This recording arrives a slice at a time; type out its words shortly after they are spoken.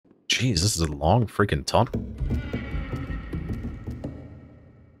Jeez, this is a long freaking tunnel.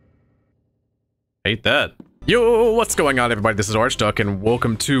 Hate that. Yo, what's going on, everybody? This is Archduck, and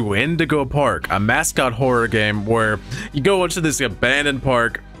welcome to Indigo Park, a mascot horror game where you go into this abandoned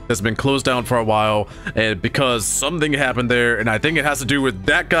park that's been closed down for a while, and because something happened there, and I think it has to do with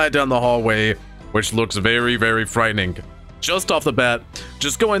that guy down the hallway, which looks very, very frightening. Just off the bat,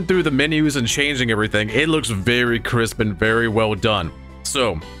 just going through the menus and changing everything, it looks very crisp and very well done.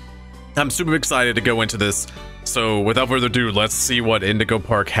 So, I'm super excited to go into this. So, without further ado, let's see what Indigo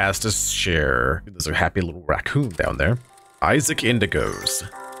Park has to share. There's a happy little raccoon down there. Isaac Indigos.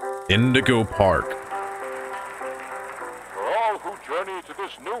 Indigo Park. For all who journey to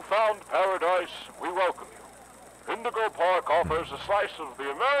this newfound paradise, we welcome you. Indigo Park offers a slice of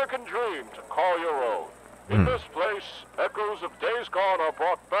the American dream to call your own. In this place, echoes of days gone are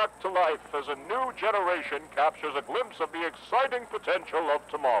brought back to life as a new generation captures a glimpse of the exciting potential of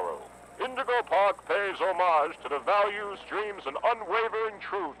tomorrow. Indigo Park pays homage to the values, dreams, and unwavering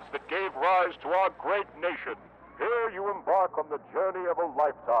truths that gave rise to our great nation. Here you embark on the journey of a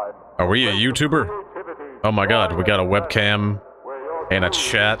lifetime. Are we a YouTuber? Oh my god, we got a webcam and a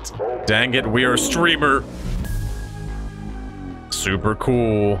chat. Dang it, we are a streamer. Super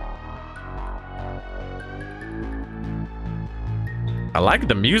cool. I like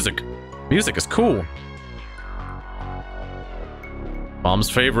the music. Music is cool.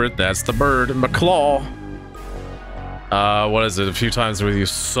 Mom's favorite, that's the bird, McCaw. What is it? A few times with you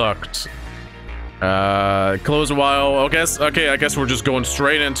sucked. Close a while. I guess we're just going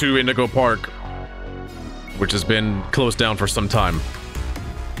straight into Indigo Park, which has been closed down for some time.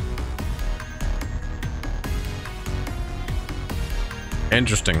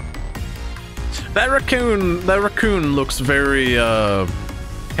 Interesting. That raccoon looks very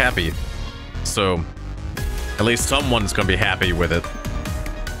happy. So at least someone's gonna be happy with it.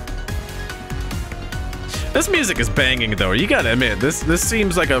 This music is banging though, you gotta admit, this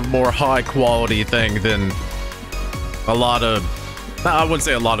seems like a more high quality thing than a lot of, I wouldn't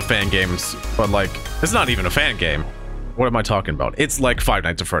say a lot of fan games, but like, it's not even a fan game. What am I talking about? It's like Five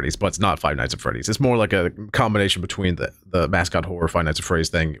Nights at Freddy's, but it's not Five Nights at Freddy's. It's more like a combination between the mascot horror Five Nights at Freddy's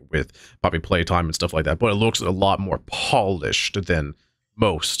thing with Poppy Playtime and stuff like that, but it looks a lot more polished than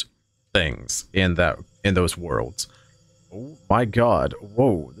most things in those worlds. Oh my god.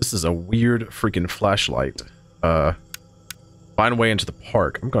 Whoa, this is a weird freaking flashlight. Find a way into the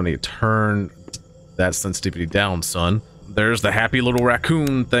park. I'm gonna turn that sensitivity down, son. There's the happy little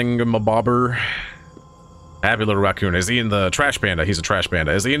raccoon thingamabobber. Happy little raccoon. Is he in the trash panda? He's a trash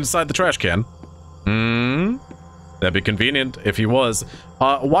panda. Is he inside the trash can? That'd be convenient if he was.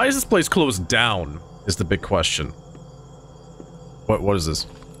 Why is this place closed down? Is the big question. What is this?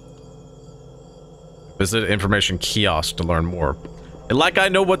 Visit information kiosk to learn more. And like I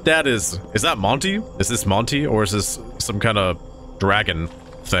know what that is. Is that Monty? Is this Monty? Or is this some kind of dragon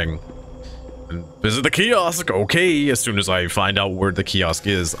thing? And visit the kiosk. Okay, as soon as I find out where the kiosk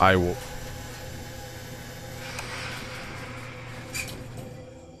is, I will...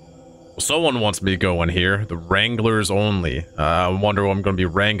 Someone wants me to go in here. The Wranglers only. I wonder what I'm going to be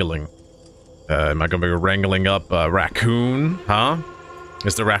wrangling. Am I going to be wrangling up a raccoon? Huh?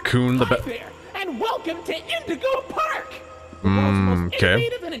 Is the raccoon the best? And welcome to Indigo Park! The world's most okay.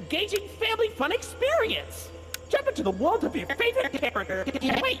 innovative and engaging family fun experience! Jump into the world of your favorite character.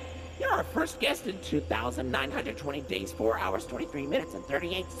 Wait, you're our first guest in 2,920 days, 4 hours, 23 minutes, and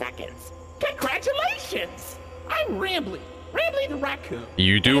 38 seconds. Congratulations! I'm Rambley the Raccoon.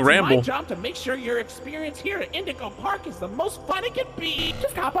 You do and ramble. It's my job to make sure your experience here at Indigo Park is the most fun it can be.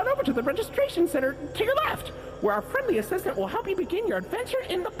 Just hop on over to the registration center to your left, where our friendly assistant will help you begin your adventure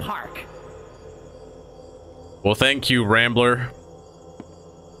in the park. Well, thank you, Rambler.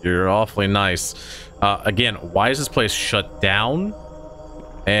 You're awfully nice. Again, why is this place shut down?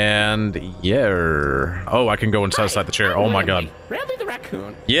 And yeah. Oh, I can go inside the chair. Oh my god. Rambley the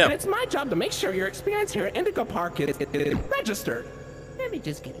Raccoon. Yeah. And it's my job to make sure your experience here at Indigo Park is registered. Let me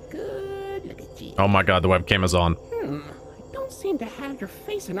just get a good look at you. Oh my god, the webcam is on. I don't seem to have your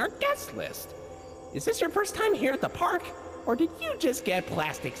face in our guest list. Is this your first time here at the park? Or did you just get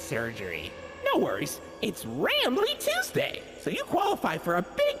plastic surgery? No worries, it's Rambley Tuesday, so you qualify for a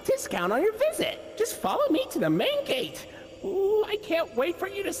big discount on your visit. Just follow me to the main gate. Ooh, I can't wait for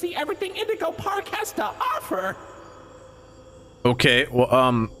you to see everything Indigo Park has to offer. Okay,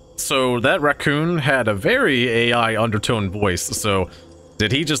 well, so that raccoon had a very AI undertone voice, so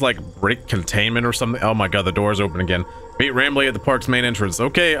did he just, like, break containment or something? Oh my god, the door's open again. Meet Rambley at the park's main entrance.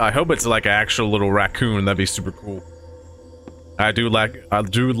 Okay, I hope it's like an actual little raccoon, that'd be super cool. I do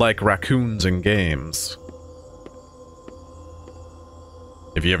like raccoons in games.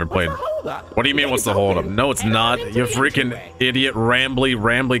 If you ever played. What What do you mean, what's the holdup? No, it's not. You freaking idiot,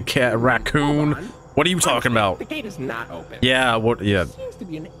 Rambley cat raccoon. What are you talking about? The gate is not open. Yeah, what? Yeah. Seems to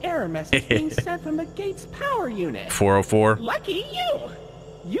be an error message being sent from the gate's power unit. 404. Lucky you!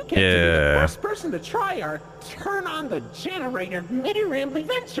 You get to be the first person to try our turn on the generator mini Rambley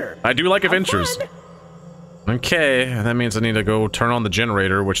venture. I do like Have adventures. fun. Okay, that means I need to go turn on the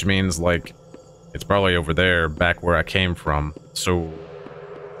generator, which means, like, it's probably over there, back where I came from. So...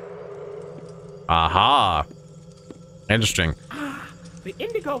 Aha! Interesting. The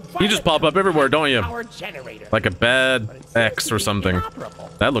Indigo You just pop up everywhere, don't you? Power generator. Like a bad But it seems X to or be something. inoperable.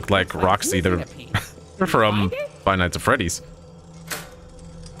 That looked like Looks like Roxy. They're missing a piece. Did you from find it? Five Nights at Freddy's.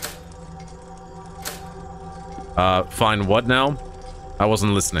 Find what now? I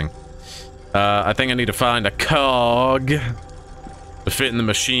wasn't listening. I think I need to find a cog to fit in the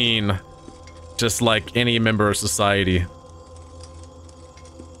machine, just like any member of society.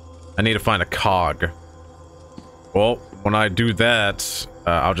 I need to find a cog. Well, when I do that,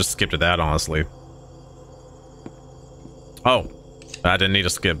 I'll just skip to that, honestly. Oh, I didn't need to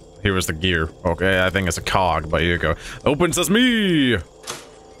skip. Here was the gear. Okay, I think it's a cog, but here you go. Open sesame!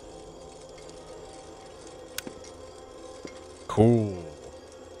 Cool.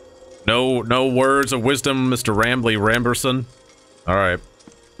 No words of wisdom, Mr. Rambley Ramberson. Alright.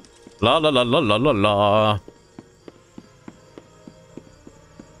 La la la la la la la.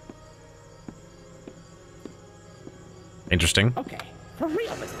 Interesting. Okay, for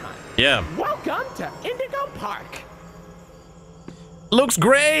real this time. Yeah. Welcome to Indigo Park. Looks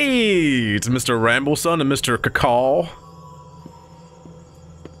great, Mr. Rambleson and Mr. McCaw.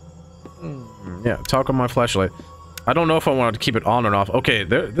 Yeah, talk on my flashlight. I don't know if I want to keep it on or off. Okay,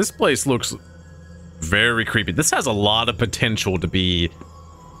 this place looks very creepy. This has a lot of potential to be...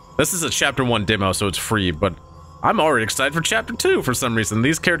 This is a Chapter 1 demo, so it's free, but I'm already excited for Chapter 2 for some reason.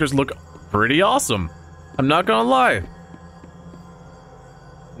 These characters look pretty awesome. I'm not gonna lie.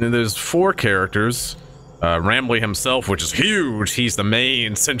 And there's 4 characters. Rambley himself, which is huge. He's the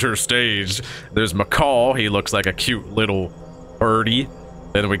main center stage. There's McCaw. He looks like a cute little birdie.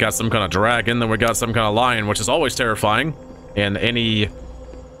 Then we got some kind of dragon. Then we got some kind of lion, which is always terrifying in any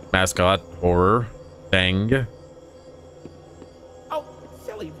Mascot horror thing. Oh,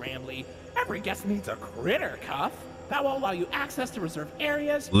 silly Rambley. Every guest needs a critter cuff. That will allow you access to reserved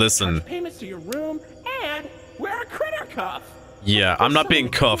areas, Listen. charge payments to your room, and wear a critter cuff. Yeah, I'm not being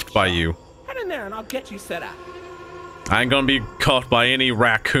cuffed by you. Head in there and I'll get you set up. I ain't gonna be cuffed by any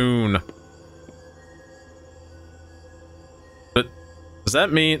raccoon. But does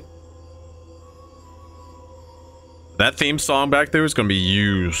that mean that theme song back there is gonna be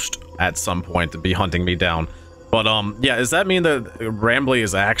used at some point to be hunting me down? But yeah, does that mean that Rambley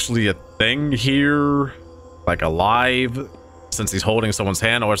is actually a thing here, like alive, since he's holding someone's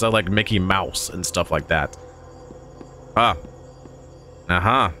hand, or is that like Mickey Mouse and stuff like that? Ah.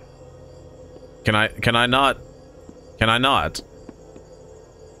 Uh-huh. Can I not? Can I not?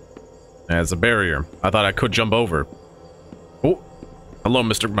 There's a barrier. I thought I could jump over. Oh, hello,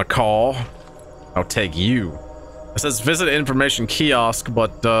 Mr. McCaw. I'll take you. It says visit information kiosk,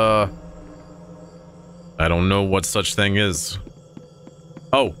 but I don't know what such thing is.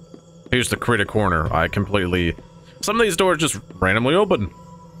 Oh, here's the critter corner. I completely... Some of these doors just randomly open.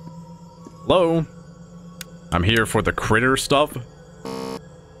 Hello? I'm here for the critter stuff.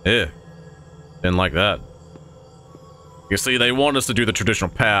 Didn't like that. You see, they want us to do the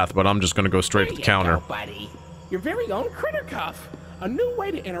traditional path, but I'm just gonna go straight to the counter. Go, buddy. Your very own critter cuff. A new way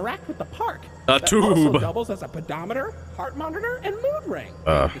to interact with the park. A that also tube. doubles as a pedometer, heart monitor, and mood ring.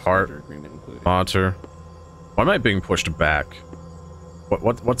 Heart Agreement included. monitor. Why am I being pushed back?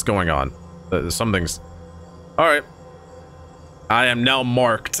 What's going on? Something's... Alright. I am now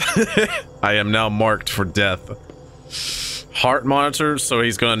marked. I am now marked for death. Heart monitor, so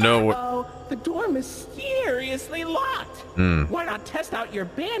he's gonna know what... Oh, the door mysteriously locked. Why not test out your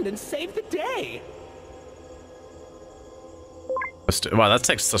band and save the day? Wow, that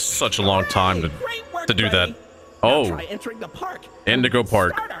takes such a long time Great work, to do that. buddy. Oh. Now try entering the park. Indigo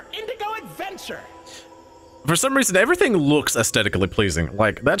Park. Start our Indigo adventure. For some reason, everything looks aesthetically pleasing.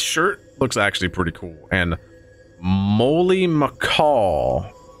 Like, that shirt looks actually pretty cool. And Molly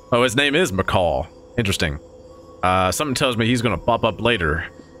McCaw. Oh, his name is McCaw. Interesting. Something tells me he's gonna pop up later,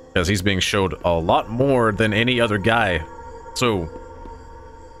 because he's being showed a lot more than any other guy. So,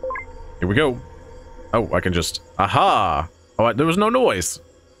 here we go. Oh, I can just... Aha! Oh, there was no noise.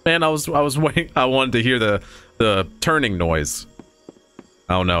 Man, I was waiting. I wanted to hear the turning noise.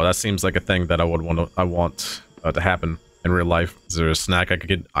 Oh no, that seems like a thing that I want to happen in real life. Is there a snack I could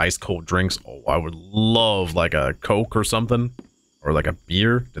get? Ice cold drinks? Oh, I would love like a Coke or something. Or like a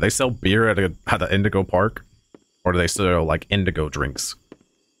beer? Do they sell beer at the Indigo Park? Or do they sell like indigo drinks?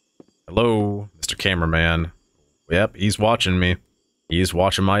 Hello, Mr. Cameraman. Yep, he's watching me. He's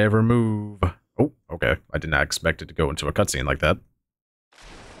watching my every move. Oh, okay. I did not expect it to go into a cutscene like that.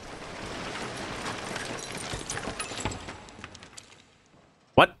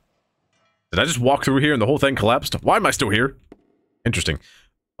 What? Did I just walk through here and the whole thing collapsed? Why am I still here? Interesting.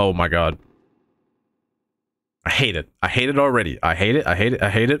 Oh my god. I hate it. I hate it already. I hate it. I hate it. I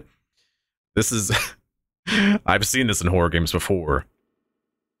hate it. This is... I've seen this in horror games before.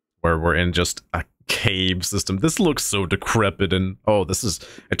 Where we're in just a cave system. This looks so decrepit and... Oh, this is...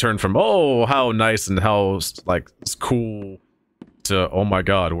 It turned from, oh, how nice and how, like, it's cool to, oh my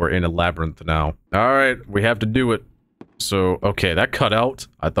god, we're in a labyrinth now. Alright, we have to do it. So, okay, that cut out.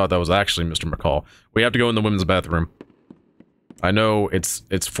 I thought that was actually Mr. McCaw. We have to go in the women's bathroom. I know it's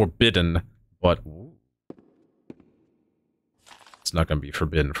forbidden, but... It's not gonna be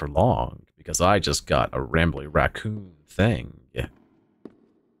forbidden for long, because I just got a Rambley Raccoon thing. Yeah.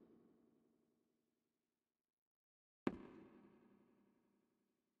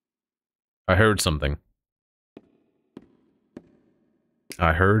 I heard something.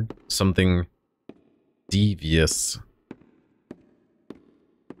 I heard something devious.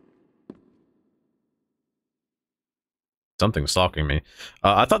 Something's stalking me.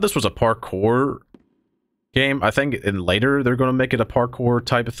 I thought this was a parkour game. I think later they're going to make it a parkour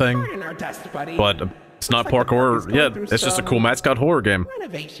type of thing. But it's not parkour yet. It's just a cool Mascot horror game.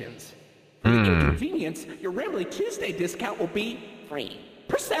 Renovations. For your convenience, your Rambley Tuesday discount will be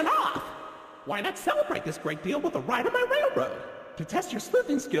 3% off. Why not celebrate this great deal with a ride on my railroad? To test your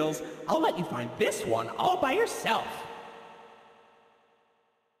sleuthing skills, I'll let you find this one all by yourself.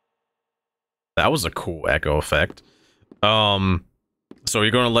 That was a cool echo effect. So you're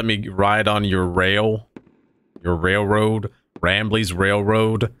going to let me ride on your rail? Your railroad? Rambley's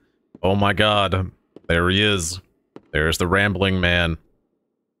railroad? Oh my god. There he is. There's the rambling man.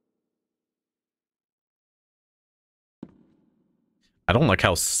 I don't like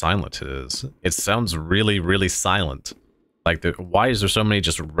how silent it is. It sounds really, really silent. Like, why is there so many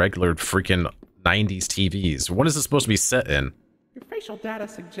just regular freaking 90s TVs? What is this supposed to be set in? Your facial data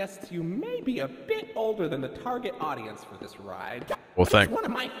suggests you may be a bit older than the target audience for this ride. Well, thank... It's one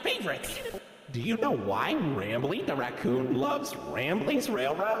of my favorites. Do you know why Rambley the Raccoon loves Rambley's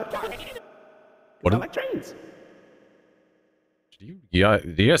Railroad? What? I like trains. Do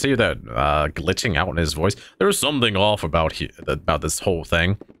you guys hear that glitching out in his voice? There's something off about this whole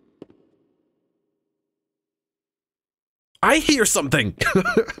thing. I hear something!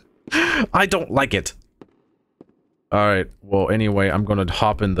 I don't like it. Alright, well, anyway, I'm gonna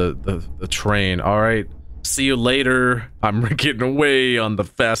hop in the train. Alright, see you later. I'm getting away on the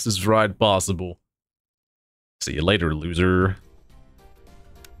fastest ride possible. See you later, loser.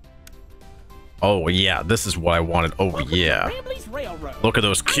 Oh, yeah, this is what I wanted. Oh, yeah. Look at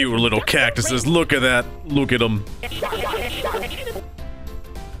those cute little cactuses. Look at that. Look at them.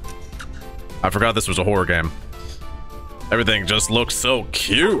 I forgot this was a horror game. Everything just looks so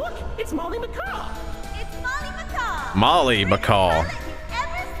cute. Look, it's Molly McCaw. It's Molly McCaw. Molly McCaw.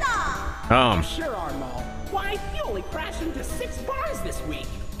 Sure are, Moll. Why, you only crashed into 6 bars this week.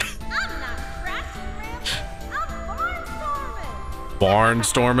 I'm not crashing, Rambley. I'm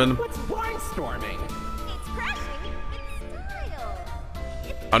barnstorming. Barnstorming? What's barnstorming? It's crashing in style.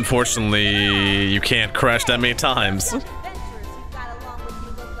 Unfortunately, you can't crash that many times. Adventurers you've got along with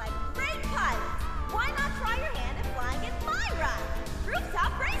you look like great pilots. Why not try your hand at flying in my ride?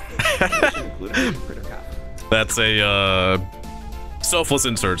 Rooftop races. That's a, selfless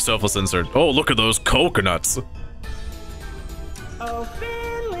insert, selfless insert. Oh, look at those coconuts. Oh,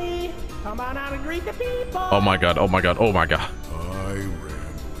 Finley, come on out and greet the people. Oh my god, oh my god, oh my god. I,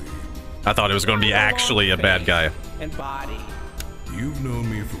 Rambley. I thought it was going to be actually a bad guy. And body. You've known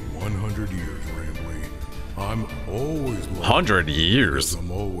me for 100 years, Rambley. I'm always 100 years?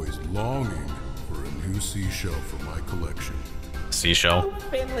 I'm always longing for a new seashell for my collection. Seashell? Oh,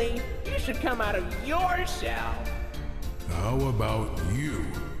 Finley, you should come out of your shell. How about you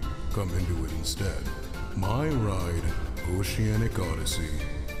come into it instead? My ride, Oceanic Odyssey,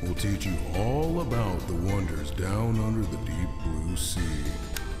 will teach you all about the wonders down under the deep blue sea.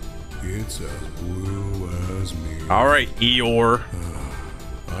 It's as blue as me. All right, Eeyore.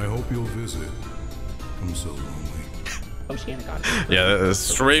 I hope you'll visit. I'm so lonely. Oceanic Odyssey. Yeah,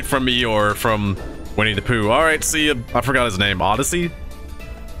 straight from Eeyore from Winnie the Pooh. All right, see you. I forgot his name. Odyssey?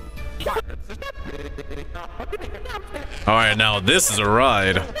 All right, now this is a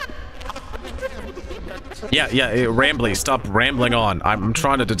ride. Yeah, Rambley, stop rambling on. I'm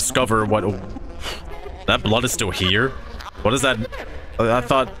trying to discover what... That blood is still here? What is that? I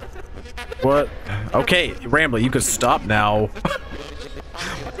thought... What? Okay, Rambley, you can stop now.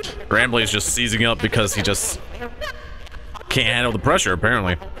 Rambley is just seizing up because he just can't handle the pressure,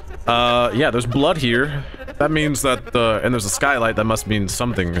 apparently. Yeah, there's blood here. That means that, and there's a skylight. That must mean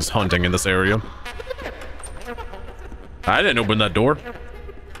something is hunting in this area. I didn't open that door.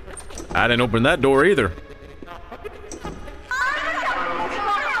 I didn't open that door either.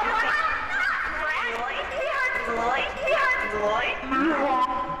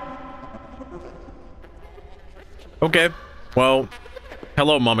 Okay, well,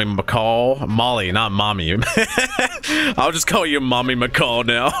 hello, Mommy McCaw. Molly, not Mommy. I'll just call you Mommy McCaw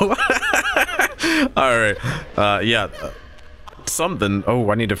now. All right, yeah, something.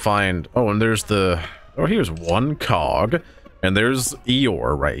 Oh, I need to find. Oh, and there's the. Oh, here's one cog, and there's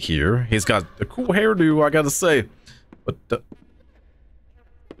Eeyore right here. He's got a cool hairdo, I gotta say. But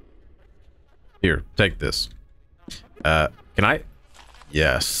here, take this. Can I?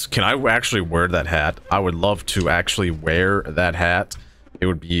 Yes. Can I actually wear that hat? I would love to actually wear that hat. It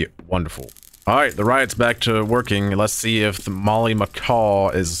would be wonderful. All right, the ride's back to working. Let's see if Molly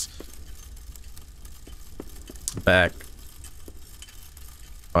McCaw is back.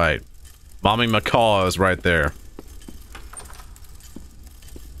 All right. Mommy McCaw is right there.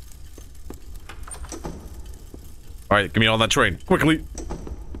 All right, give me on that train. Quickly.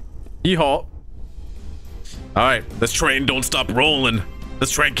 Yeehaw. All right, this train don't stop rolling. This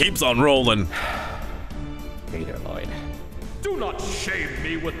train keeps on rolling. Hey there, Lloyd. Do not shame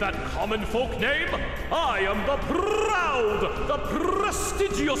me with that common folk name. I am the proud, the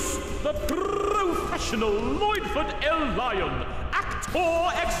prestigious, the professional Lloydford L. Lion,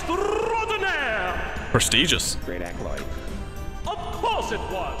 actor extraordinaire. Prestigious. Great act, Lloyd. Of course it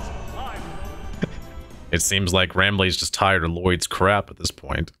was. It seems like Rambley's just tired of Lloyd's crap at this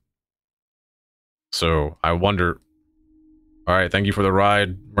point. So, I wonder... Alright, thank you for the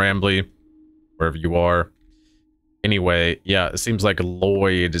ride, Rambley. Wherever you are. Anyway, yeah, it seems like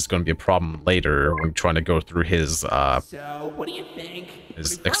Lloyd is going to be a problem later when trying to go through his, So, what do you think?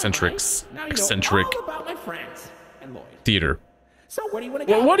 his Pretty fun, right? Now you eccentric know all about my friends and Lloyd. theater. So, where do you want to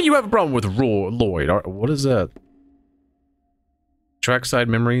go? Well, what do you have a problem with Lloyd? What is that? Trackside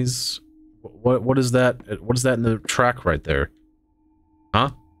memories? What is that? What is that in the track right there?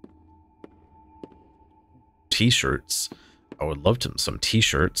 Huh? T-shirts. I would love some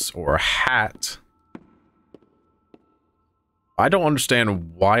t-shirts or a hat. I don't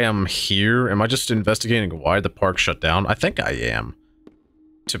understand why I'm here. Am I just investigating why the park shut down? I think I am,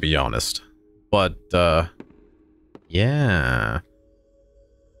 to be honest. But, yeah.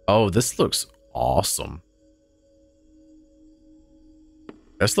 Oh, this looks awesome.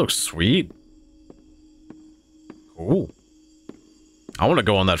 This looks sweet. Cool. I want to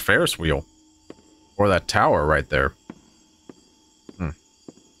go on that Ferris wheel. Or that tower right there.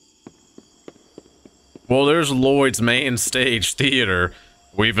 Well, there's Lloyd's main stage theater.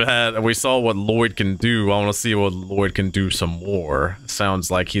 We saw what Lloyd can do. I want to see what Lloyd can do some more. Sounds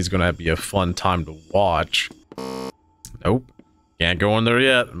like he's gonna be a fun time to watch. Nope. Can't go in there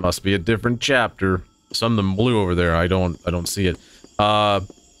yet. Must be a different chapter. Something blue over there. I don't see it.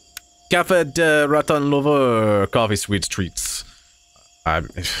 Café de Raton Lover. Coffee, sweets, treats.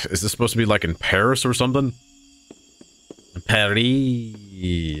 Is this supposed to be like in Paris or something?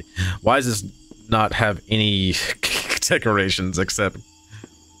 Paris. Why does this not have any decorations except...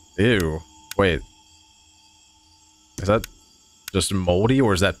 Ew. Wait. Is that just moldy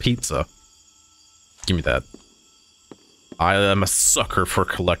or is that pizza? Give me that. I am a sucker for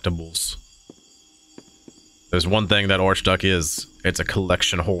collectibles. There's one thing that Archduck is. It's a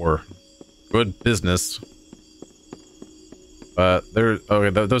collection whore. Good business. Okay,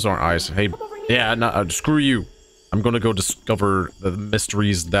 those aren't eyes. Hey, yeah, no, screw you. I'm gonna go discover the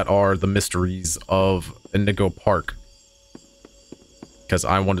mysteries that are the mysteries of Indigo Park. Because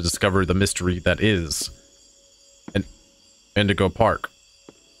I want to discover the mystery that is Indigo Park.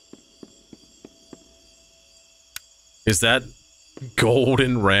 Is that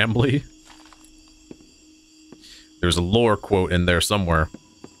Golden Rambley? There's a lore quote in there somewhere.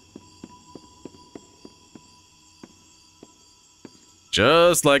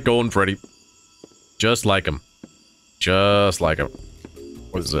 Just like Golden Freddy. Just like him. Just like him.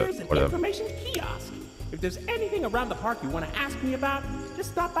 What is it? Here's an information kiosk. If there's anything around the park you want to ask me about,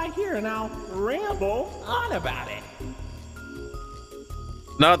 just stop by here and I'll ramble on about it.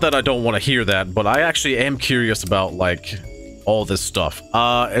 Not that I don't want to hear that, but I actually am curious about, like, all this stuff.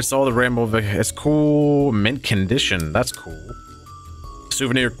 It's all the Rambo. It's cool. Mint condition. That's cool.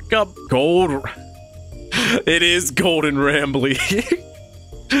 Souvenir cup. Gold. It is Golden Rambley.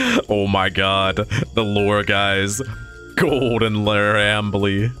 Oh my god. The lore, guys. gold in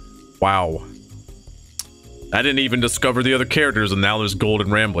Rambley. Wow. I didn't even discover the other characters, and now there's gold in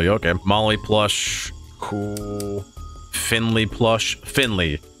Rambley. Okay. Molly plush. Cool. Finley plush.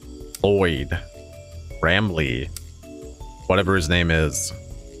 Finley. Lloyd. Rambley. Whatever his name is.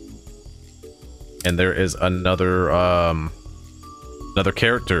 And there is another, another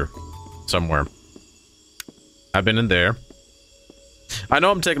character somewhere. I've been in there. I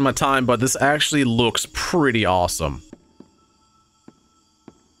know I'm taking my time, but this actually looks pretty awesome.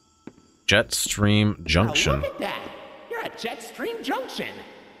 Jetstream Junction. Oh, look at that! You're at Jetstream Junction!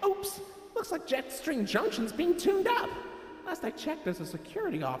 Oops! Looks like Jetstream Junction's being tuned up. Last I checked, there's a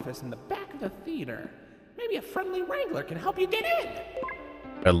security office in the back of the theater. Maybe a friendly wrangler can help you get in.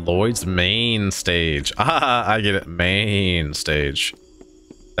 At Lloyd's main stage. Ah, I get it. Main stage.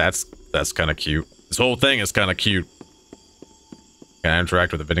 That's kind of cute. This whole thing is kind of cute. Can I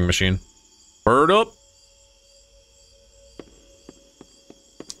interact with the vending machine? Bird up.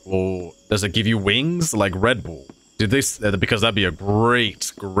 Well, does it give you wings like Red Bull? Did they? Because that'd be a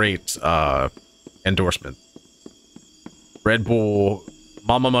great endorsement. Red Bull,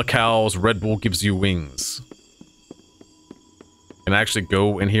 Momma McCaw's Red Bull gives you wings. Can I actually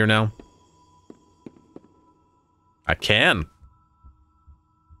go in here now? I can.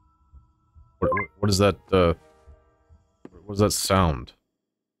 What is that? What does that sound?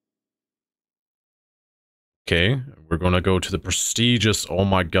 Okay, we're gonna go to the prestigious. Oh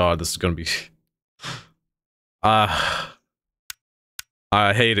my god, this is gonna be. I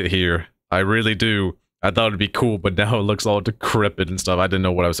hate it here. I really do. I thought it'd be cool, but now it looks all decrepit and stuff. I didn't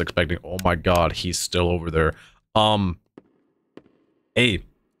know what I was expecting. Oh my god, he's still over there. Hey,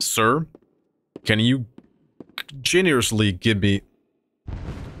 sir, can you generously give me...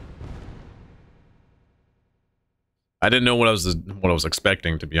 I didn't know what I was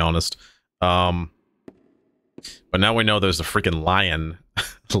expecting, to be honest. But now we know there's a freaking lion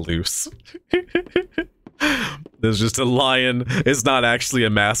loose. There's just a lion. It's not actually a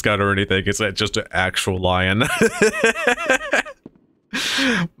mascot or anything. It's just an actual lion.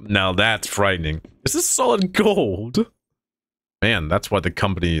 Now that's frightening. Is this solid gold? Man, that's why the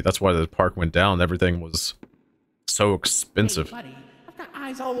park went down. Everything was so expensive. Hey, buddy, I've got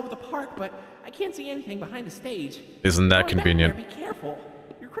eyes all over the park, but I can't see anything behind the stage. Isn't that convenient? Be careful.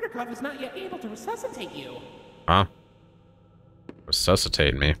 Your critter cuff is not yet able to resuscitate you. Huh?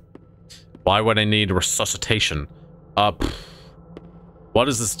 Resuscitate me? Why would I need resuscitation? What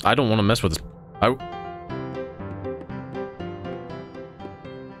is this? I don't want to mess with this.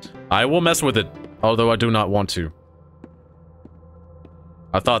 I will mess with it, although I do not want to.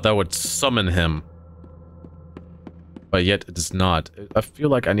 I thought that would summon him. But yet it does not. I feel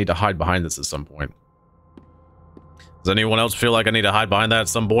like I need to hide behind this at some point. Does anyone else feel like I need to hide behind that at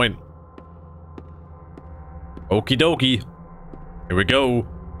some point? Okie dokie. Here we go.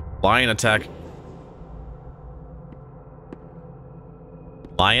 Lion attack.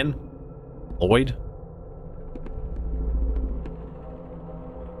 Lion? Lloyd?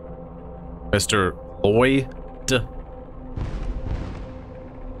 Mr. Lloyd?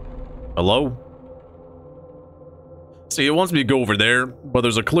 Hello? See, it wants me to go over there, but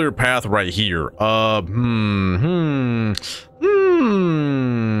there's a clear path right here. I'll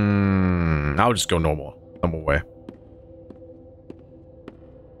just go normal way.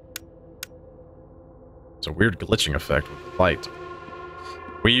 It's a weird glitching effect with the light.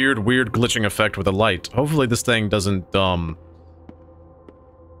 Weird glitching effect with the light. Hopefully this thing doesn't,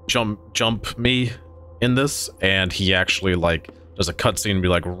 jump me in this, and he actually, like, does a cutscene and be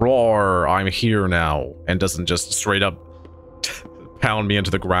like, roar, I'm here now, and doesn't just straight up pound me into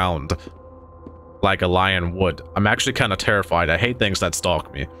the ground like a lion would. I'm actually kind of terrified. I hate things that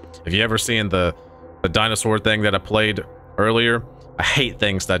stalk me. Have you ever seen the dinosaur thing that I played earlier? I hate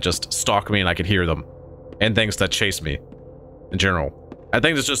things that just stalk me and I can hear them. And things that chase me, in general. I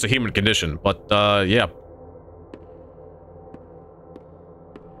think it's just a human condition, but, yeah.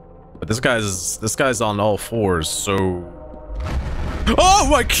 But this guy's on all fours, so... Oh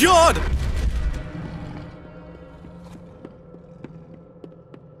my god!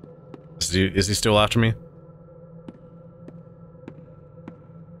 Is he still after me?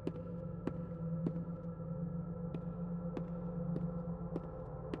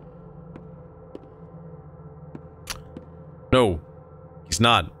 No, he's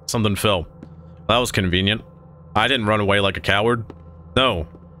not. Something fell. That was convenient. I didn't run away like a coward. No.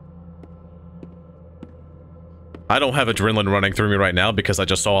 I don't have adrenaline running through me right now because I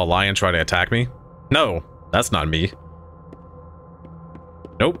just saw a lion try to attack me. No, that's not me.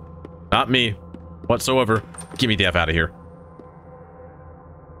 Nope, not me whatsoever. Get me the F out of here.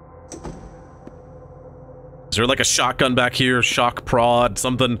 Is there like a shotgun back here? Shock prod,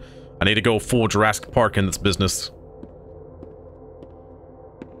 something? I need to go full Jurassic Park in this business.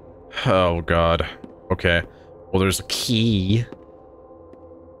 Oh god. Okay. Well, there's a key.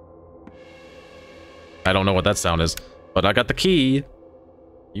 I don't know what that sound is, but I got the key.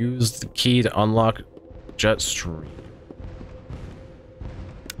 Use the key to unlock jet stream.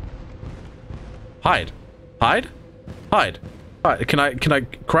 Hide. Hide? Hide. Hide. Can I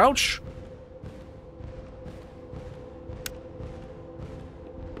crouch?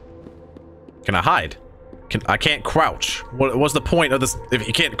 Can I hide? I can't crouch. What's the point of this? If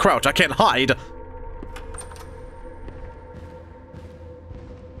you can't crouch, I can't hide.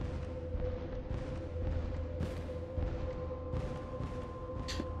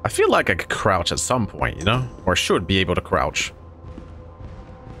 I feel like I could crouch at some point, you know? Or should be able to crouch.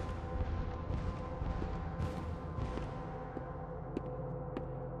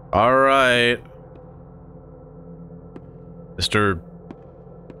 Alright. Mr.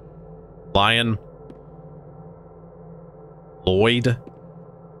 Lion. Lloyd.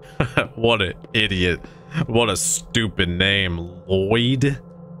 What an idiot. What a stupid name. Lloyd?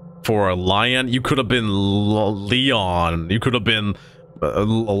 For a lion? You could have been Leon. You could have been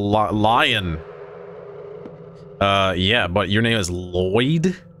Lion. Yeah, but your name is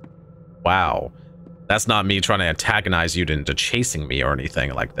Lloyd? Wow. That's not me trying to antagonize you into chasing me or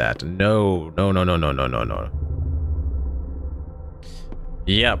anything like that. No, no, no, no, no, no, no, no.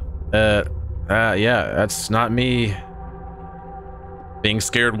 Yep. Yeah, that's not me being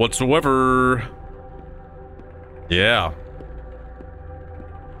scared whatsoever. Yeah.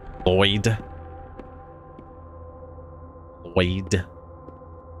 Lloyd. Lloyd.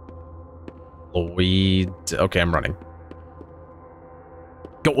 Lloyd. Okay, I'm running.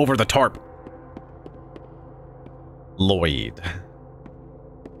 Go over the tarp. Lloyd.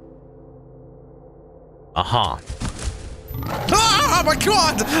 Uh-huh. Oh my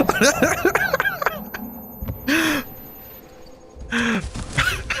god!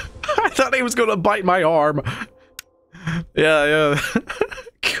 I thought he was gonna bite my arm. Yeah.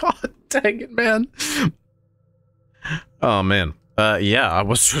 God dang it, man. Oh man. Yeah, I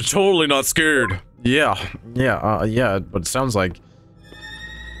was totally not scared. Yeah, but it sounds like...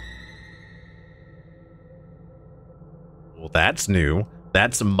 Well, that's new.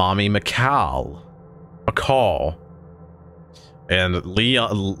 That's Mommy McCaw. And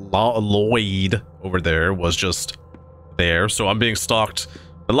Lloyd over there was just there, so I'm being stalked.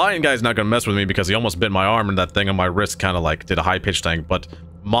 The lion guy's not gonna mess with me because he almost bit my arm, and that thing on my wrist kind of like did a high-pitched thing, but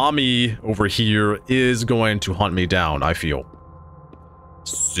Mommy over here is going to hunt me down, I feel.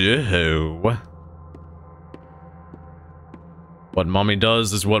 So... what Mommy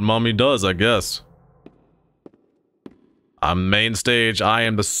does is what Mommy does, I guess. I'm main stage, I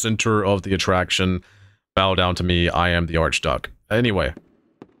am the center of the attraction. Bow down to me, I am the archduck. Anyway.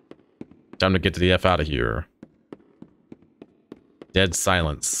 Time to get to the F out of here. Dead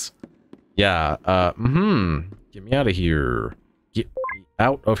silence. Yeah, get me out of here. Get me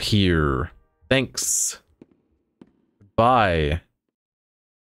out of here. Thanks. Bye.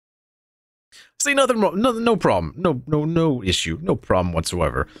 See, nothing wrong. No problem. No issue. No problem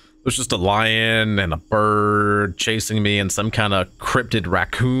whatsoever. There's just a lion and a bird chasing me and some kind of cryptid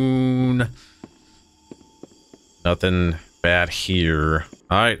raccoon. Nothing bad here.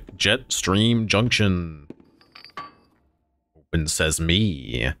 Alright, Jetstream Junction. Open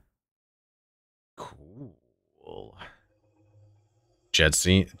sesame. Cool.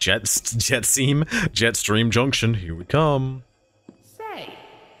 Jetstream Junction, here we come. Say,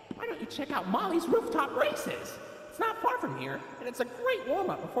 why don't you check out Molly's rooftop races? It's not far from here, and it's a great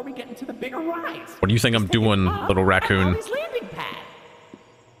warm-up before we get into the bigger rides. What do you think I'm doing, little raccoon? Molly's landing pad.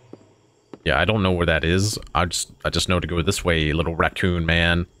 Yeah, I don't know where that is. I just know to go this way, little raccoon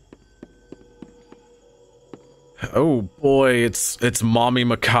man. Oh boy, it's Mommy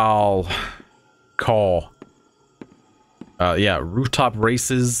McCaw. Yeah, rooftop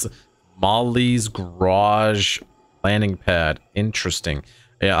races, Molly's garage, landing pad. Interesting.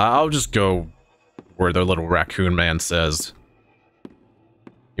 Yeah, I'll just go where the little raccoon man says.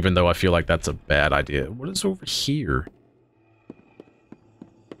 Even though I feel like that's a bad idea. What is over here?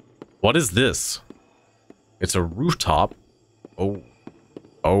 What is this? It's a rooftop. Oh,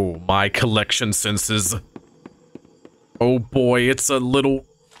 my collection senses. Oh boy, it's a little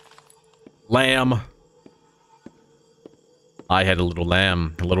lamb. I had a little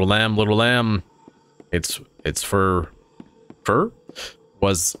lamb. A little lamb. Its fur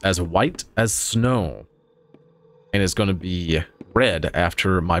was as white as snow. And is going to be red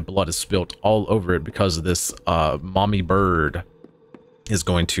after my blood is spilt all over it because of this mommy bird is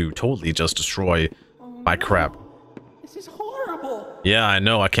going to totally just destroy My crap. This is horrible. Yeah, I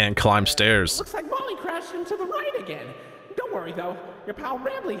know. I can't climb stairs. Looks like Molly crashed into the right again. Don't worry though. Your pal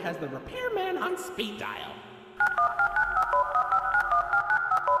Rambley has the repairman on speed dial.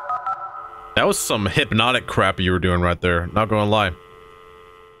 That was some hypnotic crap you were doing right there. Not gonna lie.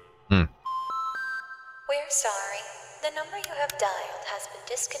 We're sorry. The number you have dialed has been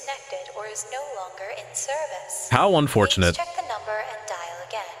disconnected or is no longer in service. How unfortunate. Please check the number and dial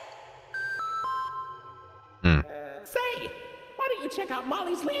again. Say, why don't you check out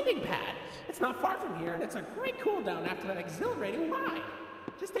Molly's landing pad? It's not far from here, and it's a great cool down after that exhilarating ride.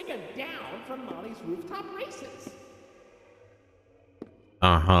 Just take a down from Molly's rooftop races.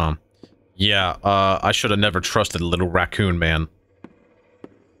 Uh-huh. Yeah, I should have never trusted little raccoon man.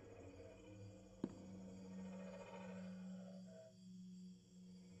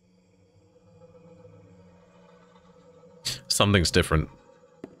 Something's different.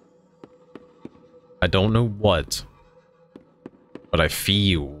 I don't know what, but I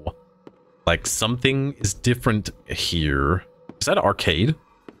feel like something is different here. Is that an arcade?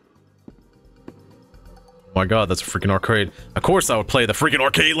 Oh my god, that's a freaking arcade. Of course I would play the freaking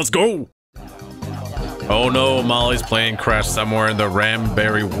arcade, let's go! Oh no, Molly's plane crashed somewhere in the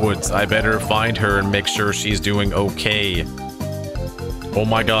Ramberry Woods. I better find her and make sure she's doing okay. Oh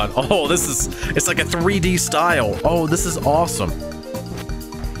my god. Oh, this is... It's like a 3D style. Oh, this is awesome.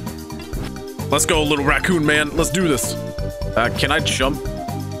 Let's go, little raccoon man. Let's do this. Can I jump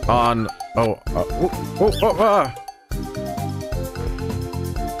on... Oh,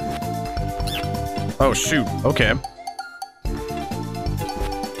 shoot. Okay.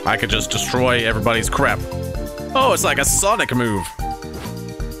 I could just destroy everybody's crap. Oh, it's like a Sonic move.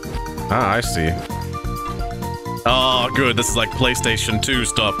 Ah, I see. Oh, good. This is like PlayStation 2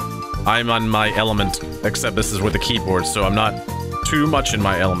 stuff. I'm on my element. Except this is with the keyboard, so I'm not too much in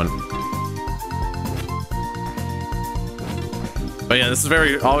my element. But yeah, this is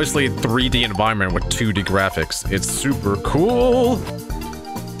very obviously 3D environment with 2D graphics. It's super cool.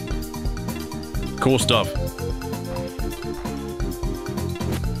 Cool stuff.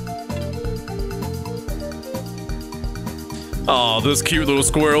 Oh, those cute little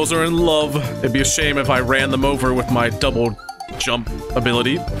squirrels are in love. It'd be a shame if I ran them over with my double jump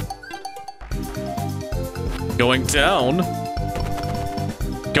ability. Going down.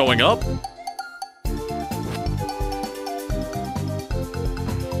 Going up.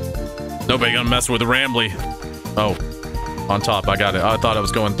 Nobody gonna mess with Rambley. Oh, on top, I got it. I thought I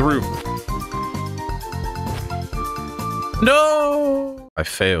was going through. No! I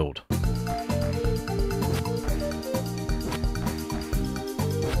failed.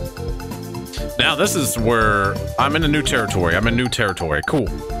 Now this is where I'm in a new territory. I'm in new territory. Cool.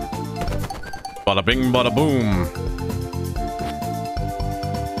 Bada bing, bada boom.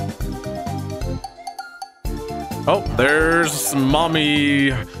 Oh, there's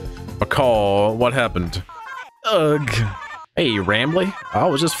Mommy McCaw. What happened? Ugh. Hey, Rambley. I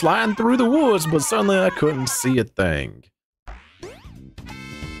was just flying through the woods, but suddenly I couldn't see a thing.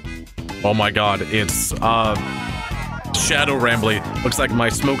 Oh my god, it's, Shadow Rambley. Looks like my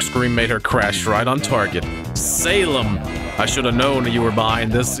smoke screen made her crash right on target. Salem! I should have known you were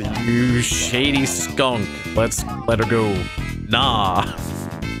behind this, you shady skunk. Let's let her go. Nah.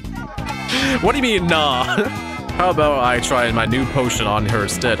 What do you mean, nah? How about I try my new potion on her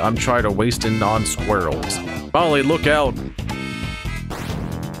instead? I'm tired of wasting on squirrels. Molly, look out!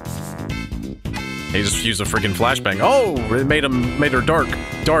 He just used a freaking flashbang. Oh, it made her dark.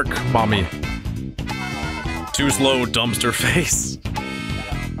 Dark, Mommy. Too slow, dumpster face.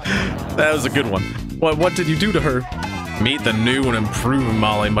 That was a good one. What did you do to her? Meet the new and improved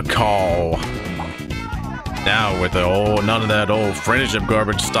Molly McCaw. Now with the none of that old friendship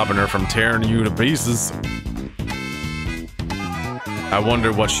garbage stopping her from tearing you to pieces. I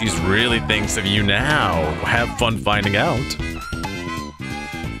wonder what she's really thinks of you now. Have fun finding out.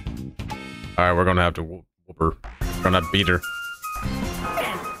 Alright, we're gonna have to whoop her. We're gonna beat her.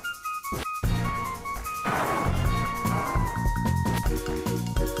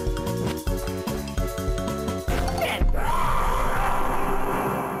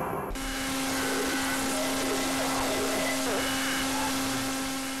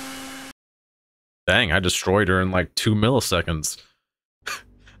 Dang, I destroyed her in like 2 milliseconds.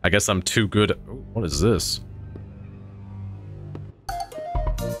 I guess I'm too good. Ooh, what is this?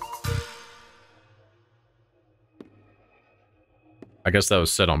 I guess that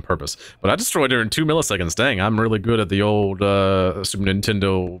was set on purpose. But I destroyed her in 2 milliseconds. Dang, I'm really good at the old Super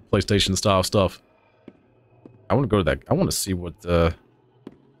Nintendo, PlayStation style stuff. I want to go to that. I want to see what I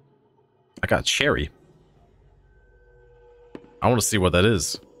got cherry. I want to see what that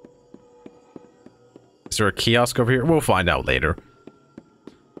is. Is there a kiosk over here? We'll find out later.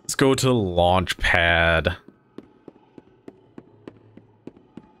 Let's go to the launch pad.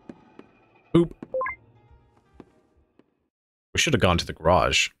 Oop. We should have gone to the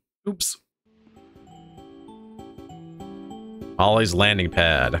garage. Oops. Ollie's landing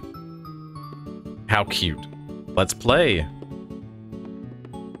pad. How cute. Let's play.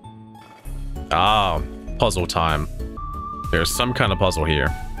 Ah, puzzle time. There's some kind of puzzle here.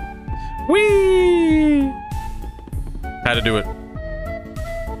 Whee! How to do it.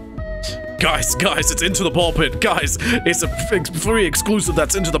 Guys, it's into the ball pit. Guys, it's a free exclusive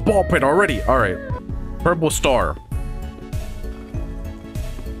that's into the ball pit already. All right. Purple star.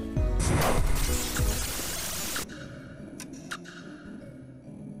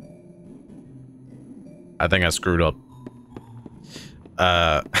 I think I screwed up.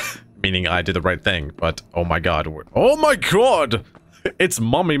 Meaning I did the right thing, but oh my god. Oh my god! It's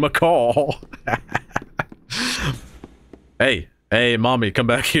Mommy McCaw. Hey, Mommy, come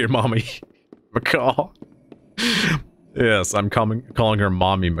back here, Mommy. McCaw. Yes, I'm calling her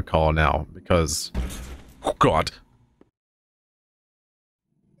Mommy McCaw now, because... Oh god.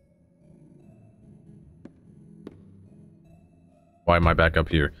 Why am I back up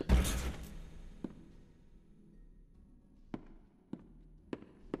here?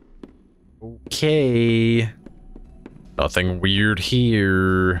 Okay. Nothing weird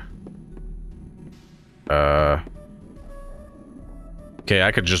here. Okay,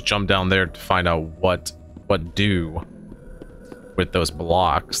 I could just jump down there to find out what do with those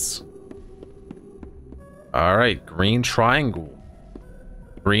blocks. All right, green triangle.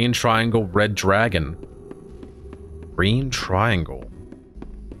 Green triangle, red dragon. Green triangle.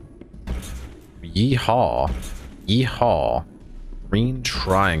 Yeehaw. Yeehaw. Green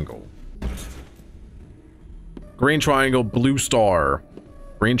triangle. Green triangle, blue star.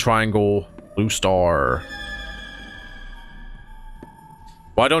 Green triangle, blue star.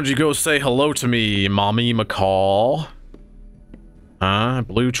 Why don't you go say hello to me, Mommy McCaw? Huh?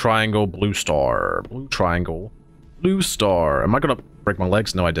 Blue triangle, blue star. Blue triangle, blue star. Am I gonna break my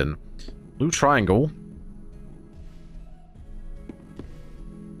legs? No, I didn't. Blue triangle.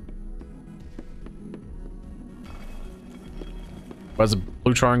 Was a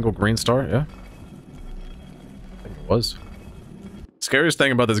blue triangle, green star? Yeah. I think it was. Scariest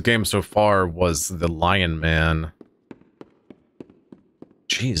thing about this game so far was the lion man.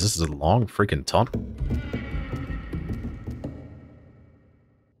 Jeez, this is a long freaking tunnel.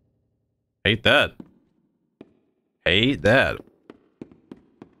 Hate that. Hate that.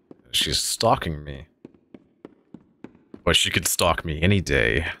 She's stalking me. But she could stalk me any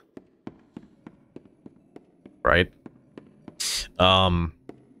day. Right?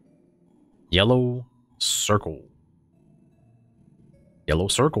 Yellow circle. Yellow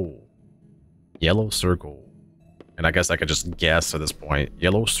circle. Yellow circle. And I guess I could just guess at this point.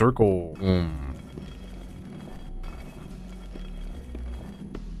 Yellow circle.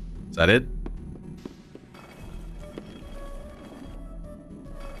 Is that it?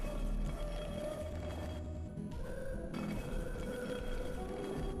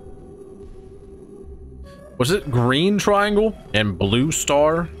 Was it green triangle and blue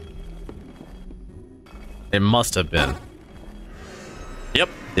star? It must have been. Yep,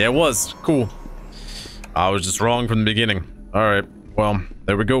 yeah, it was. Cool. I was just wrong from the beginning. All right, well,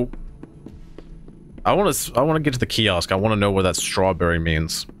 there we go. I want to get to the kiosk. I want to know what that strawberry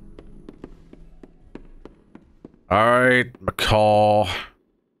means. All right, McCaw.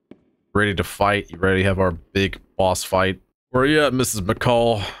 Ready to fight? You ready to have our big boss fight? Where are you at, Mrs.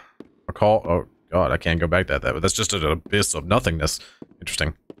 McCaw? McCaw? Oh god, I can't go back that way. That's just an abyss of nothingness.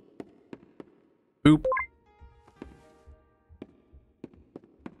 Interesting. Boop.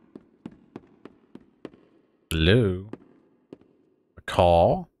 Hello?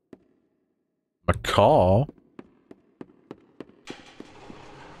 McCaw? McCaw?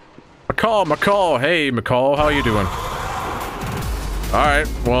 McCaw! Hey, McCaw, how you doing? Alright,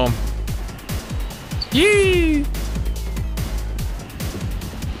 well... Yee!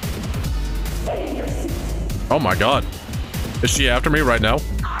 Oh my god. Is she after me right now?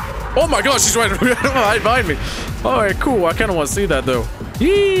 Oh my god, she's right behind me! Alright, cool, I kinda wanna see that though.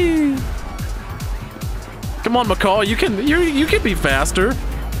 Yee! Come on, McCaw, you can be faster.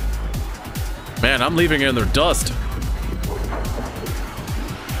 Man, I'm leaving her in their dust.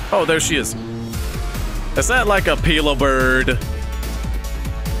 Oh, there she is. Is that like a Pila bird?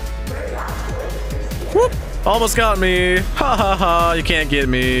 Whoop! Almost got me. Ha ha ha, you can't get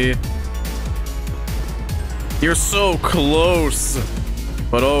me. You're so close.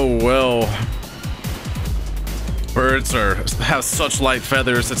 But oh well. Birds have such light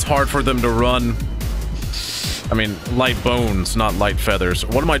feathers, it's hard for them to run. I mean, light bones, not light feathers.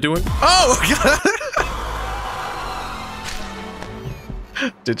 What am I doing? Oh!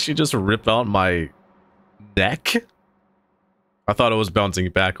 Did she just rip out my neck? I thought it was bouncing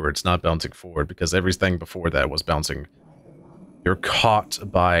backwards, not bouncing forward, because everything before that was bouncing. You're caught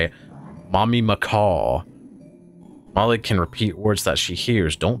by Mommy McCaw. Molly can repeat words that she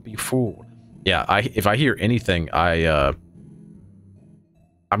hears. Don't be fooled. Yeah, if I hear anything, I'm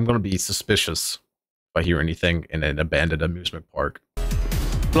gonna be suspicious if I hear anything in an abandoned amusement park.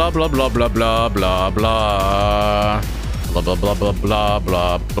 Blah blah blah blah blah blah blah. Blah blah blah blah blah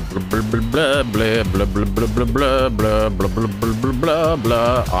blah blah blah blah blah blah blah blah blah blah blah blah blah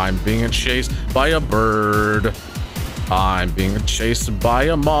blah. I'm being chased by a bird. I'm being chased by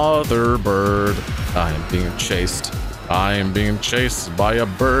a mother bird. I am being chased by a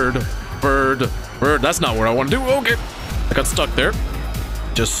bird. Bird. That's not what I want to do. Okay. I got stuck there.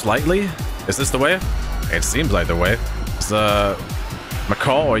 Just slightly. Is this the way? It seems like the way. Is,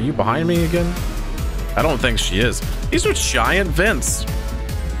 McCaw, are you behind me again? I don't think she is. These are giant vents.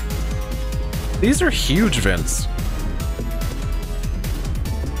 These are huge vents.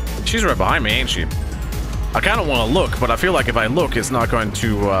 She's right behind me, ain't she? I kind of want to look, but I feel like if I look, it's not going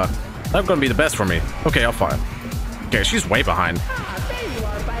to be the best for me. Okay, I'll find. Okay, she's way behind.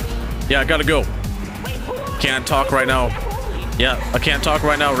 Yeah, I gotta go. Can't talk right now. Yeah, I can't talk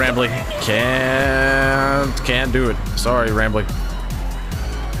right now, Rambley. Can't do it. Sorry, Rambley.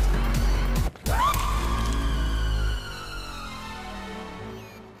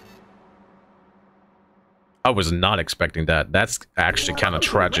 I was not expecting that. That's actually kind of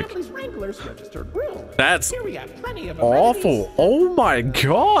tragic. That's awful. Oh my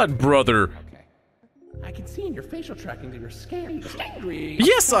god, brother. Okay. I can see in your facial tracking that you're scared. Angry.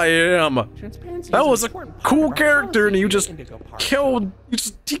 Yes, I am. That was a cool character, and you just killed, you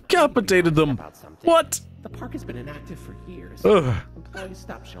just decapitated them. What? The park has been inactive for years. Ugh. Employees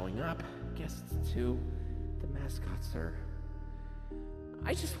stopped showing up. Guests too. The mascots are...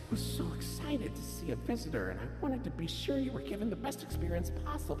 I just was so excited to see a visitor, and I wanted to be sure you were given the best experience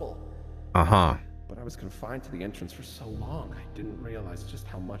possible. Uh-huh. But I was confined to the entrance for so long, I didn't realize just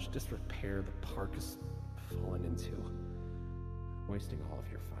how much disrepair the park has fallen into. Wasting all of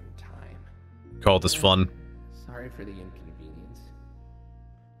your fun time. Call this fun. Sorry for the inconvenience.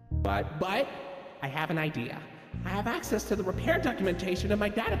 But I have an idea. I have access to the repair documentation in my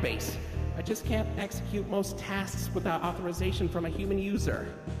database. I just can't execute most tasks without authorization from a human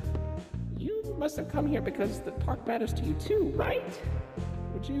user. You must have come here because the park matters to you too, right?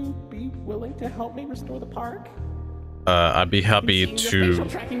 Would you be willing to help me restore the park? I'd be happy to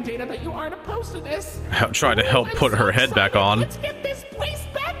tracking data that you aren't opposed to this. Try to help put her head back on. Let's get this place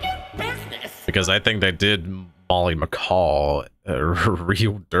back in business. Because I think they did Molly McCaw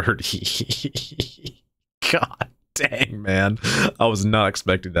real dirty. God dang, man. I was not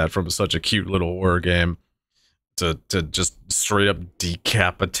expecting that from such a cute little horror game. To just straight up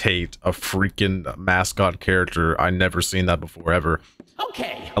decapitate a freaking mascot character. I never seen that before, ever.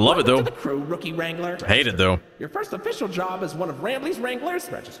 Okay. I love it, though. To the crew, Rookie Wrangler. Hate it, though. Your first official job as one of Rambley's Wranglers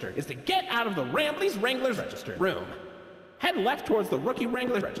registered is to get out of the Rambley's Wranglers registered room. Head left towards the Rookie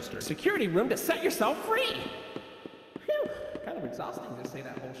Wrangler registered security room to set yourself free. Phew. Kind of exhausting to say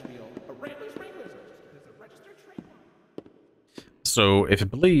that whole spiel. But Rambley's Wranglers registered is a registered trademark. So if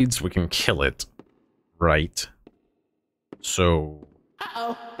it bleeds, we can kill it, right? So...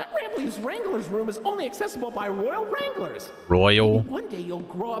 Uh-oh, that Rambley's Wranglers room is only accessible by Royal Wranglers. Royal? Maybe one day you'll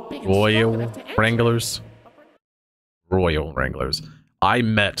grow up big and Royal strong enough to Wranglers? Royal Wranglers. I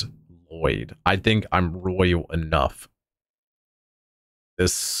met Lloyd. I think I'm royal enough.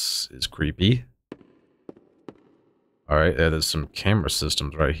 This is creepy. Alright, there's some camera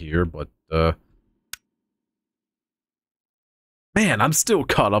systems right here, but, man, I'm still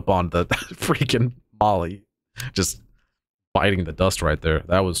caught up on the freaking Molly. Just biting the dust right there.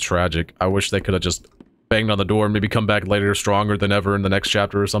 That was tragic. I wish they could have just banged on the door and maybe come back later stronger than ever in the next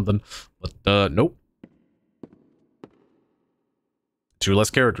chapter or something. But, nope. 2 less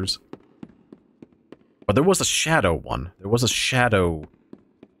characters. But there was a shadow one. There was a shadow...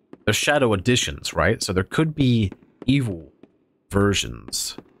 There's shadow editions, right? So there could be evil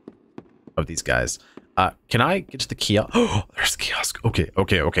versions of these guys. Can I get to the kiosk? Oh, there's the kiosk.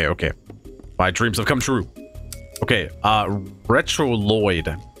 Okay. My dreams have come true. Okay, Retro Lloyd.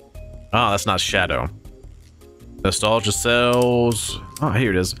 Ah, that's not Shadow. Nostalgia cells. Oh,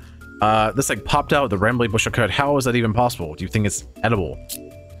 here it is. This like popped out of the Rambley bush of code. How is that even possible? Do you think it's edible?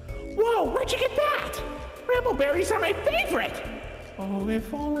 Whoa, where'd you get that? Rambleberries are my favorite. Oh,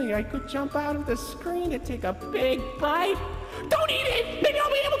 if only I could jump out of the screen and take a big bite. Don't eat it! Maybe I'll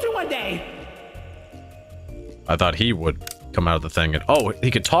be able to one day. I thought he would come out of the thing and oh,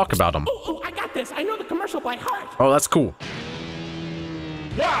 he could talk about them. Oh, I got this. I know the commercial by heart. Oh, that's cool.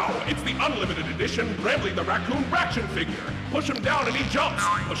 Wow, it's the unlimited edition Rambley the Raccoon action figure. Push him down and he jumps.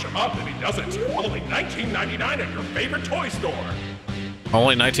 Push him up and he doesn't. Only $19.99 at your favorite toy store.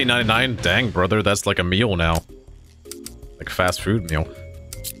 Only $19.99? Dang, brother, that's like a meal now. Like a fast food meal.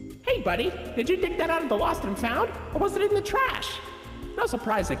 Hey, buddy, did you dig that out of the lost and found? Or was it in the trash? No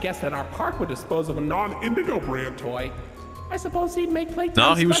surprise a guest at our park would dispose of a non-Indigo brand toy. I suppose he'd make playtime.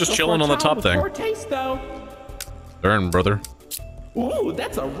 No, he was just chilling on the top thing. Poor taste, though. Darn, brother. Ooh,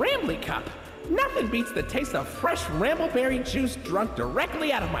 that's a Rambley cup. Nothing beats the taste of fresh Rambleberry juice drunk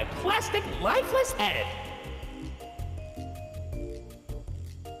directly out of my plastic, lifeless head.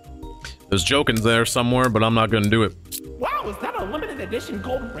 There's joke in there somewhere, but I'm not gonna do it. Wow, is that a limited edition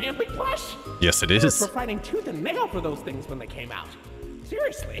gold Rambley plush? Yes, it We is. were fighting tooth and nail for those things when they came out.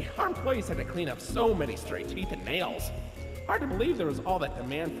 Seriously, our employees had to clean up so many stray teeth and nails. Hard to believe there was all that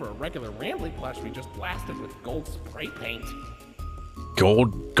demand for a regular Rambley plush we just blasted with gold spray paint.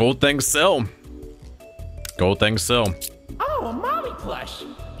 Gold things sell. Gold things sell. Oh, a Mommy plush.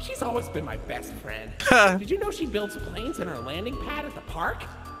 She's always been my best friend. Did you know she builds planes in her landing pad at the park?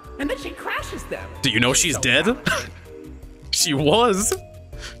 And then she crashes them. Do you know she's dead? She was.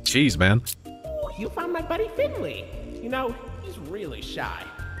 Jeez, man. Ooh, you found my buddy Finley. You know, he's really shy.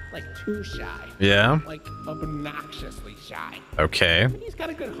 Like, too shy. Yeah? Like, obnoxiously shy. Okay. But he's got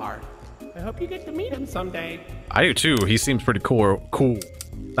a good heart. I hope you get to meet him someday. I do too. He seems pretty cool.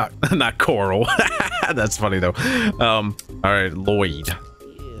 Not coral. That's funny though. All right, Lloyd.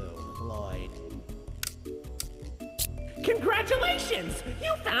 Ew, Lloyd. Congratulations!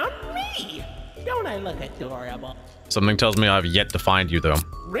 You found me! Don't I look adorable? Something tells me I've yet to find you though.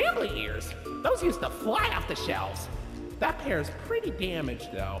 Rambley ears. Those used to fly off the shelves. That pair's pretty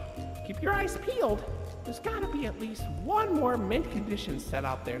damaged though. Keep your eyes peeled. There's gotta be at least one more mint condition set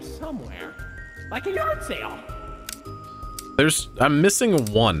out there somewhere. Like a yard sale. I'm missing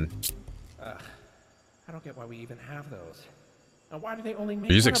one. I don't get why we even have those. And why do they only make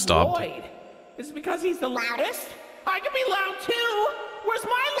Music one of stopped. Lloyd? Is it because he's the loudest? I can be loud too! Where's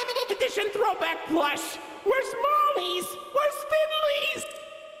my limited edition throwback plush? Where's Molly's? Where's Finley's?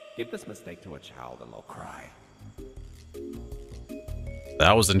 Give this mistake to a child and they'll cry.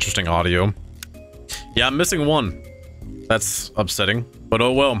 That was interesting audio. Yeah, I'm missing one. That's upsetting, but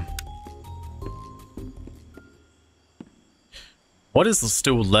oh well. What is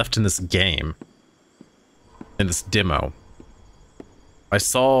still left in this game? In this demo? I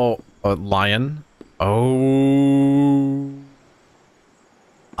saw a lion. Oh.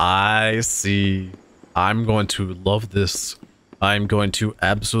 I see. I'm going to love this. I'm going to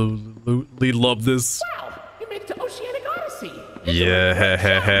absolutely love this. Wow, you made it to Oceanic Odyssey.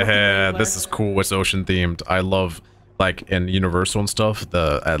 Yeah, this is cool. It's ocean themed. I love, like, in Universal and stuff,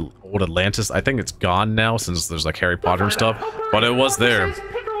 the old Atlantis. I think it's gone now since there's like Harry Potter and stuff, but it was there.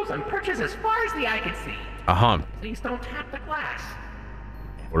 Pickles and perches as far as the eye can see. Please don't tap the glass.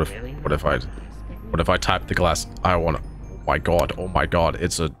 What if I type the glass? I want to. Oh my god,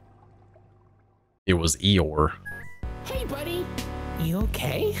 it was Eeyore. Hey, buddy. You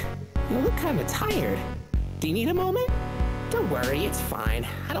okay? You look kind of tired. Do you need a moment? Don't worry, it's fine.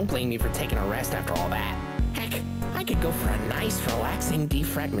 I don't blame you for taking a rest after all that. Heck, I could go for a nice, relaxing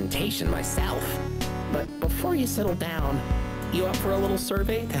defragmentation myself. But before you settle down, you up for a little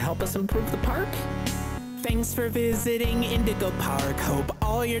survey to help us improve the park? Thanks for visiting Indigo Park. Hope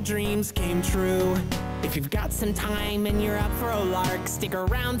all your dreams came true. If you've got some time and you're up for a lark, stick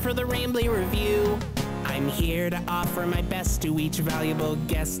around for the Rambley review. I'm here to offer my best to each valuable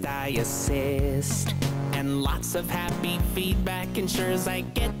guest I assist. And lots of happy feedback ensures I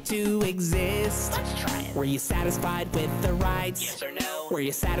get to exist. Let's try it. Were you satisfied with the rides? Yes or no? Were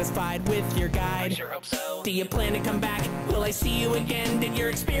you satisfied with your guide? I sure hope so. Do you plan to come back? Will I see you again? Did your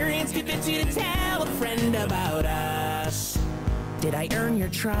experience convince you to tell a friend about us? Did I earn your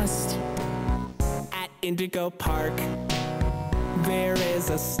trust? At Indigo Park, there is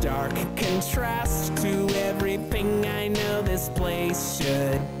a stark contrast to everything I know this place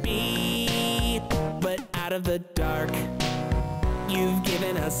should be. But out of the dark, you've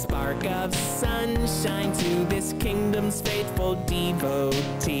given a spark of sunshine to this kingdom's faithful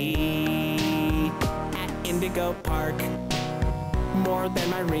devotee. At Indigo Park, more than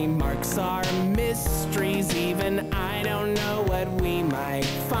my remarks are mysteries. Even I don't know what we might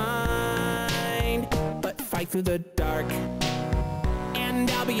find. But fight through the dark, and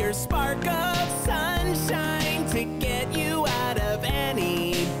I'll be your spark of sunshine to get you out of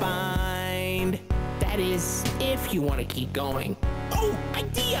any bind. That is, if you want to keep going. Oh,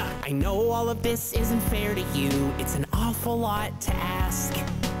 idea! I know all of this isn't fair to you. It's an awful lot to ask.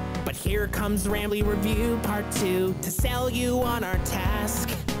 But here comes Rambley Review Part 2 to sell you on our task.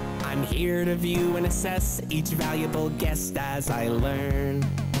 I'm here to view and assess each valuable guest as I learn.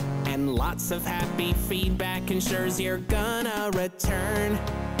 And lots of happy feedback ensures you're gonna return.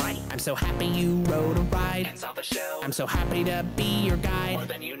 I'm so happy you rode a ride and saw the show. I'm so happy to be your guide. More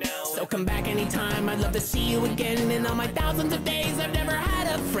than you know. So come back anytime. I'd love to see you again. In all my thousands of days, I've never had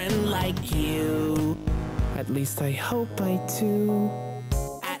a friend like you. At least I hope I do.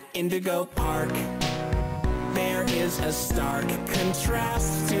 At Indigo Park, there is a stark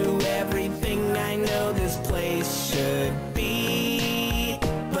contrast to everything I know this place should be.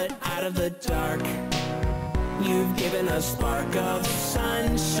 But out of the dark, you've given a spark of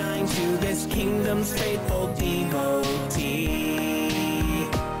sunshine to this kingdom's faithful devotee.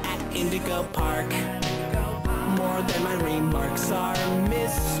 At Indigo Park, more than my remarks are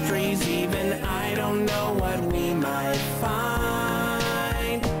mysteries. Even I don't know what we might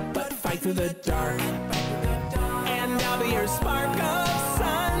find. But fight through the dark, and I'll be your spark of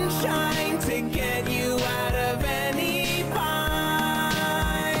sunshine to get you out of any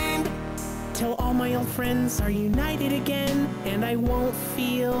bind. Till all my old friends are united again, and I won't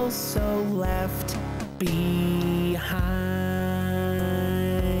feel so left behind.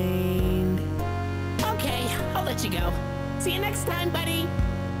 Okay, I'll let you go. See you next time, buddy.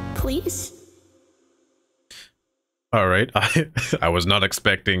 Please? All right, I was not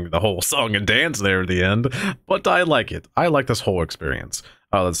expecting the whole song and dance there at the end, but I like it. I like this whole experience.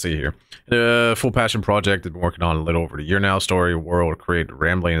 Let's see here. Full Passion Project, I've been working on a little over a year now. Story, world, created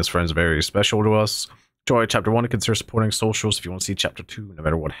Rambley and his friends very special to us. Enjoy Chapter 1 and consider supporting socials if you want to see Chapter 2, no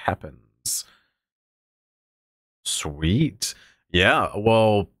matter what happens. Sweet. Yeah,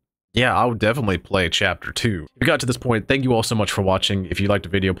 well, yeah, I would definitely play Chapter 2. If you got to this point, thank you all so much for watching. If you liked the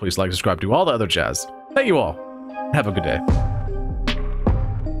video, please like, subscribe, do all the other jazz. Thank you all. Have a good day.